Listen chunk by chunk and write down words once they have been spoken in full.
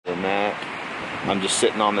I'm just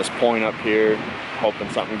sitting on this point up here, hoping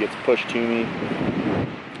something gets pushed to me.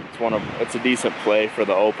 It's a decent play for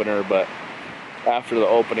the opener, but after the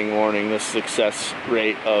opening warning, the success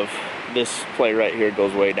rate of this play right here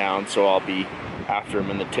goes way down, so I'll be after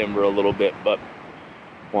him in the timber a little bit. But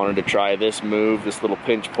wanted to try this move, this little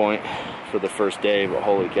pinch point for the first day, but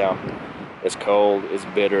holy cow, it's cold, it's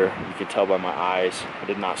bitter. You can tell by my eyes, I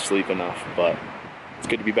did not sleep enough, but it's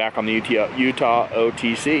good to be back on the Utah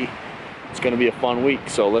OTC. It's gonna be a fun week,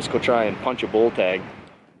 so let's go try and punch a bull tag.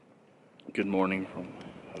 Good morning from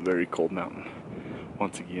a very cold mountain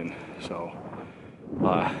once again. So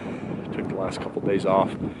took the last couple days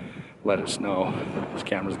off, let it snow. This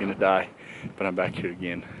camera's gonna die, but I'm back here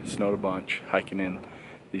again. It snowed a bunch, hiking in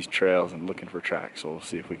these trails and looking for tracks. So we'll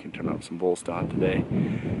see if we can turn up some bull stalk today.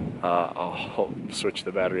 I'll switch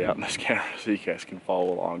the battery out in this camera so you guys can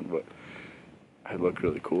follow along, but I look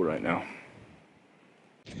really cool right now.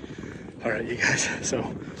 All right, you guys,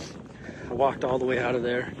 so I walked all the way out of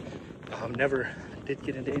there. Never did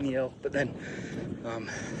get into any elk, but then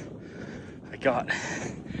I got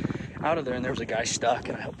out of there and there was a guy stuck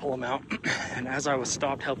and I helped pull him out. And as I was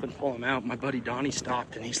stopped helping pull him out, my buddy Donnie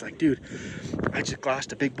stopped and he's like, dude, I just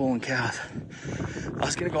glassed a big bull and calf. I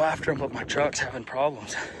was gonna go after him, but my truck's having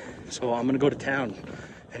problems, so I'm gonna go to town.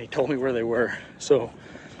 And he told me where they were, so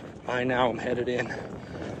I now am headed in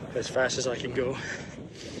as fast as I can go.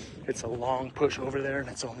 It's a long push over there and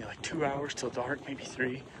it's only like 2 hours till dark, maybe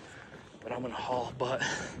 3, but I'm gonna haul butt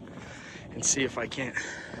and see if I can't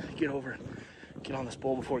get over and get on this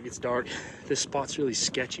bull before it gets dark. This spot's really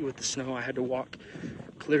sketchy with the snow. I had to walk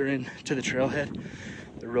clear in to the trailhead.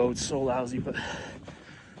 The road's so lousy, but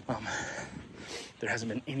there hasn't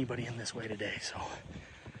been anybody in this way today, so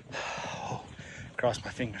cross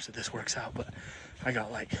my fingers that this works out. But I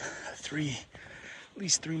got like at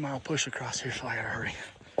least 3 mile push across here, so I gotta hurry.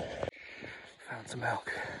 Found some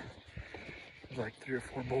elk. There's like 3 or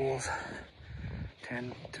 4 bulls,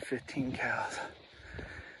 10 to 15 cows.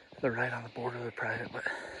 They're right on the border of the private, but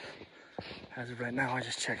as of right now, I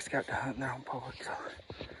just checked scout to hunt and they're on public, so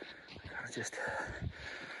I gotta just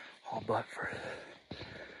haul butt for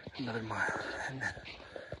another mile and then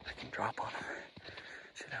I can drop on them.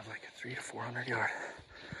 Should have like a 300 to 400 yard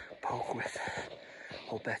poke with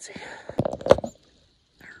old Betsy.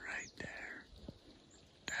 They're right there.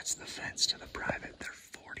 That's the fence to the private. They're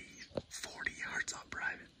 40 yards on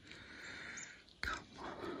private. Come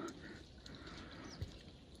on.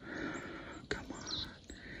 Come on.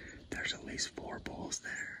 There's at least 4 bulls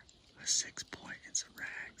there. A 6-point and some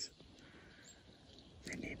rags.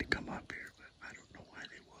 They need to come up here, but I don't know why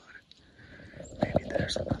they would. Maybe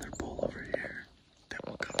there's another bull over here that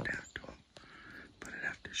will come down to him, but I'd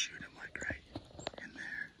have to shoot him like right in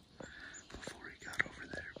there before he got over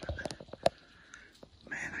there. But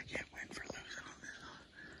man, I can't win for losing on this.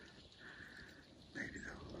 Maybe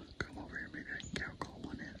they'll come over here. Maybe I can cow call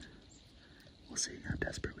one in. We'll see how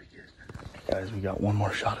desperate we get. Guys, we got one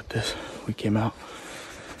more shot at this. We came out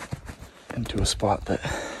into a spot that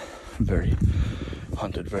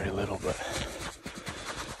hunted very little, but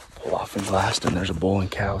pull off and glassed, and there's a bull and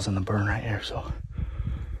cows in the burn right here, so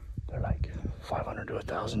they're like 500 to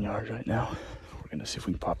 1,000 yards right now. We're gonna see if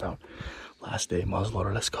we can pop out. Last day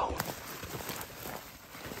muzzleloader, let's go.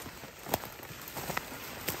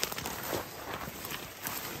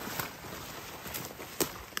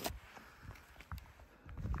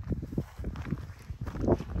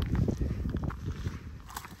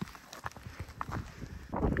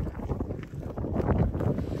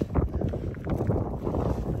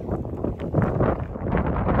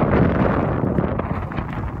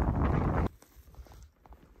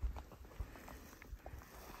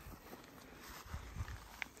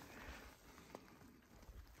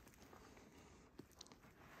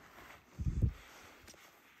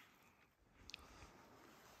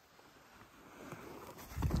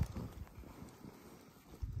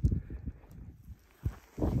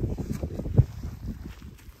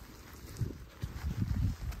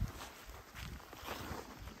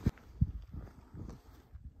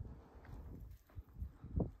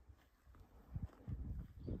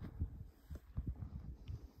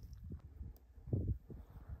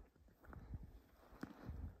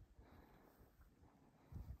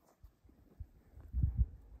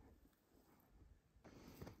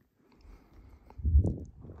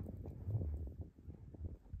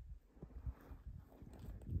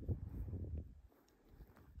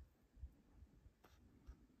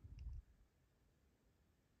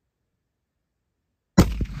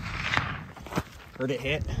 Heard it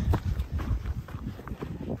hit.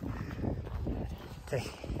 Okay,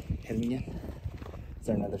 hitting again. Is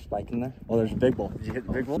there another spike in there? Oh, there's a big bull. Did you hit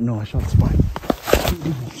the big bull? No, I shot the spike.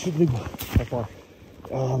 Shoot the big bull. How far?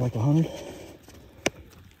 Like 100.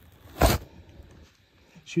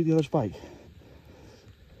 Shoot the other spike.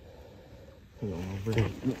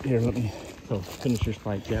 Here, let me finish your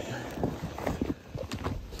spike. Yep.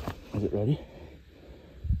 Is it ready?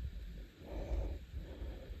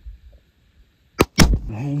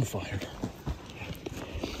 And fired.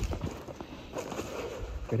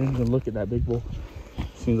 I didn't even look at that big bull.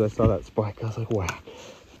 As soon as I saw that spike, I was like, whack.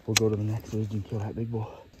 We'll go to the next ridge and kill that big bull.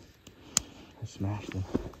 I smashed him.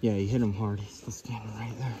 Yeah, you hit him hard. He's still standing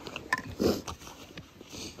right there.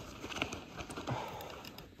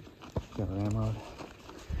 Got an ammo.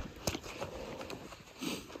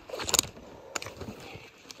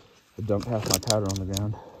 I dumped half my powder on the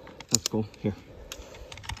ground. That's cool. Here.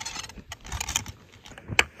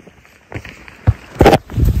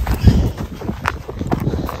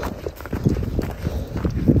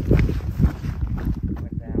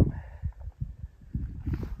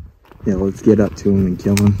 Yeah, let's get up to him and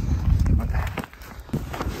kill him.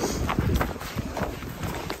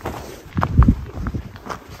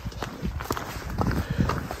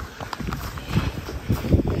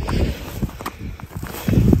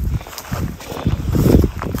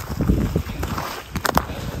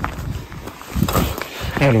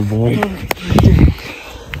 Atta boy.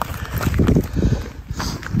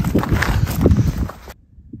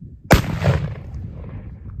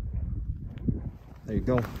 There you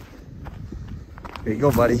go. There you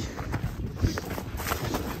go, buddy.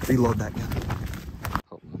 Reload that gun.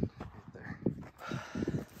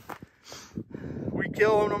 We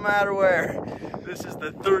kill them no matter where. This is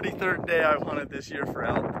the 33rd day I've hunted this year for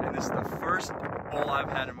elk, and this is the first bull I've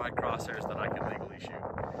had in my crosshairs that I can legally shoot.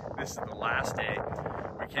 This is the last day.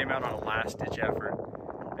 We came out on a last-ditch effort,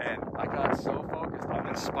 and I got so focused on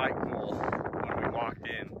this spike bull when we walked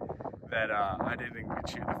in that I didn't even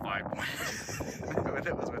shoot the 5-point when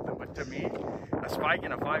it was with them. But to me, a spike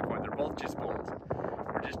and a 5-point, they're both just bulls.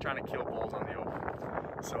 We're just trying to kill bulls on the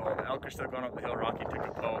open. So the elk are still going up the hill. Rocky took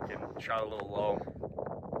a poke and shot a little low,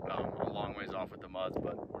 a long ways off with the muds,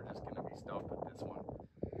 but we're just going to be stoked with this one.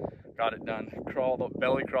 Got it done. Crawled up,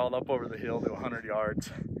 belly crawled up over the hill to 100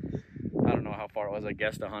 yards. I don't know how far it was. I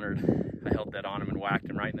guessed 100. I held that on him and whacked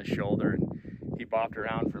him right in the shoulder. And he bopped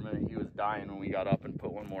around for a minute. He was dying when we got up and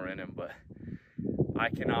put one more in him, but I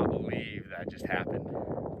cannot believe that just happened.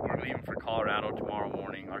 We're leaving for Colorado tomorrow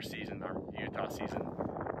morning, our season, our Utah season.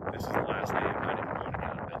 This is the last day, and I didn't want to get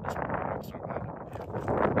out of bed this morning. I'm so glad.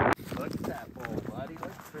 Look at that bull, buddy.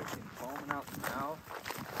 Look freaking foaming out the mouth.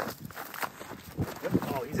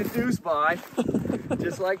 Oh, he's induced by,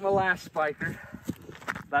 just like my last spiker.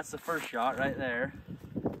 That's the first shot right there.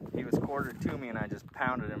 He was quartered to me and I just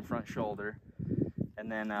pounded him front shoulder. And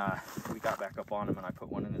then we got back up on him and I put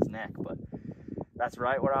one in his neck. But that's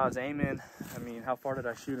right where I was aiming. I mean, how far did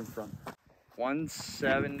I shoot him from?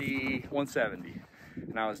 170.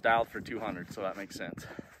 And I was dialed for 200, so that makes sense.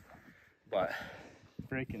 But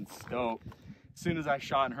freaking stoked. As soon as I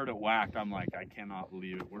shot and heard it whacked, I'm like, I cannot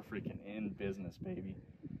believe it. We're freaking in business, baby.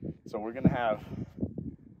 So we're gonna have,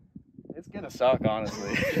 it's gonna suck,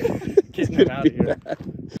 honestly, getting it out of here.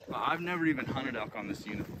 I've never even hunted elk on this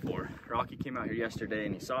unit before. Rocky came out here yesterday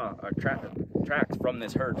and he saw our tracks from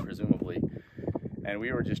this herd, presumably. And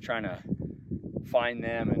we were just trying to find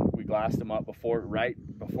them, and we glassed them up right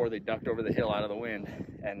before they ducked over the hill out of the wind.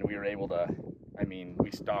 And we were able to, I mean,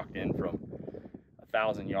 we stalked in from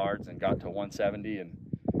 1,000 yards and got to 170 and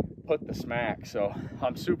put the smack. So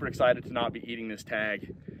I'm super excited to not be eating this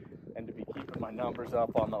tag and to be keeping my numbers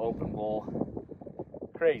up on the open bull.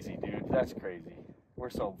 Crazy, dude, that's crazy. We're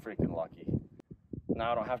so freaking lucky.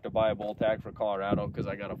 Now I don't have to buy a bull tag for Colorado because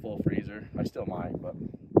I got a full freezer. I still might, but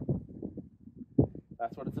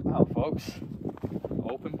that's what it's about, folks.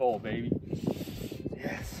 Open bull, baby.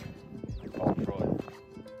 Yes. Call Troy.